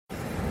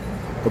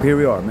Okay, here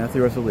we are,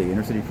 Matthew Russell Lee,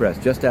 Inner City Press,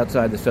 just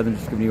outside the Southern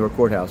District of New York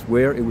Courthouse,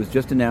 where it was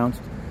just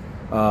announced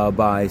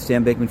by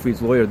Sam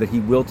Bankman-Fried's lawyer that he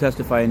will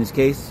testify in his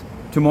case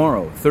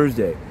tomorrow,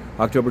 Thursday,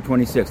 October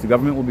 26th. The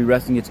government will be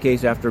resting its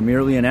case after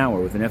merely an hour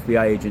with an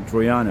FBI agent,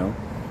 Troiano.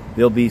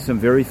 There'll be some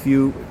very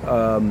few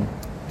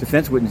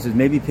defense witnesses.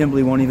 Maybe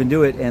Pimbley won't even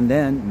do it. And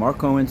then Mark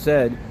Cohen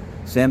said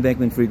Sam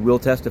Bankman-Fried will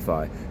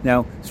testify.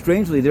 Now,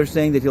 strangely, they're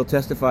saying that he'll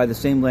testify the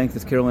same length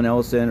as Carolyn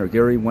Ellison or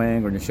Gary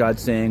Wang or Nishad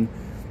Singh,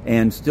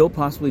 and still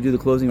possibly do the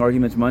closing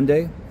arguments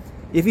Monday.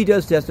 If he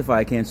does testify,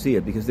 I can't see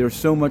it because there's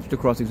so much to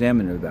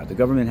cross-examine him about. The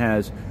government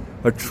has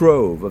a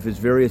trove of his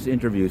various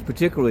interviews,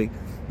 particularly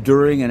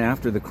during and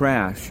after the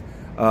crash,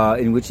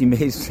 in which he may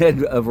have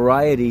said a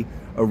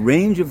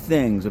range of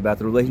things about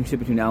the relationship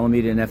between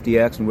Alameda and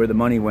FTX and where the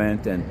money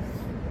went. And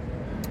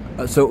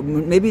so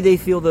maybe they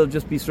feel they'll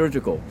just be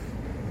surgical.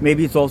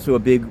 Maybe it's also a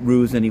big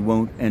ruse and he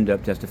won't end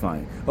up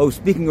testifying. Oh,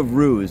 speaking of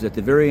ruse, at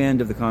the very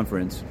end of the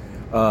conference,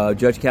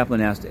 Judge Kaplan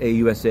asked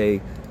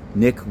AUSA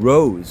Nick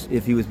Rose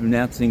if he was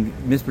mispronouncing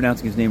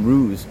his name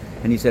Ruse,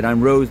 and he said,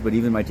 "I'm Rose, but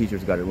even my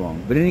teachers got it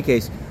wrong." But in any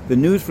case, the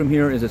news from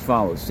here is as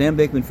follows. Sam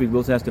Bankman-Fried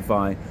will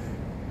testify.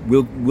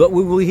 What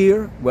will we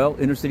hear? Well,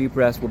 Inner City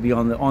Press will be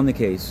on the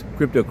case.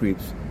 Crypto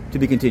Creeps, to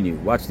be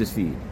continued. Watch this feed.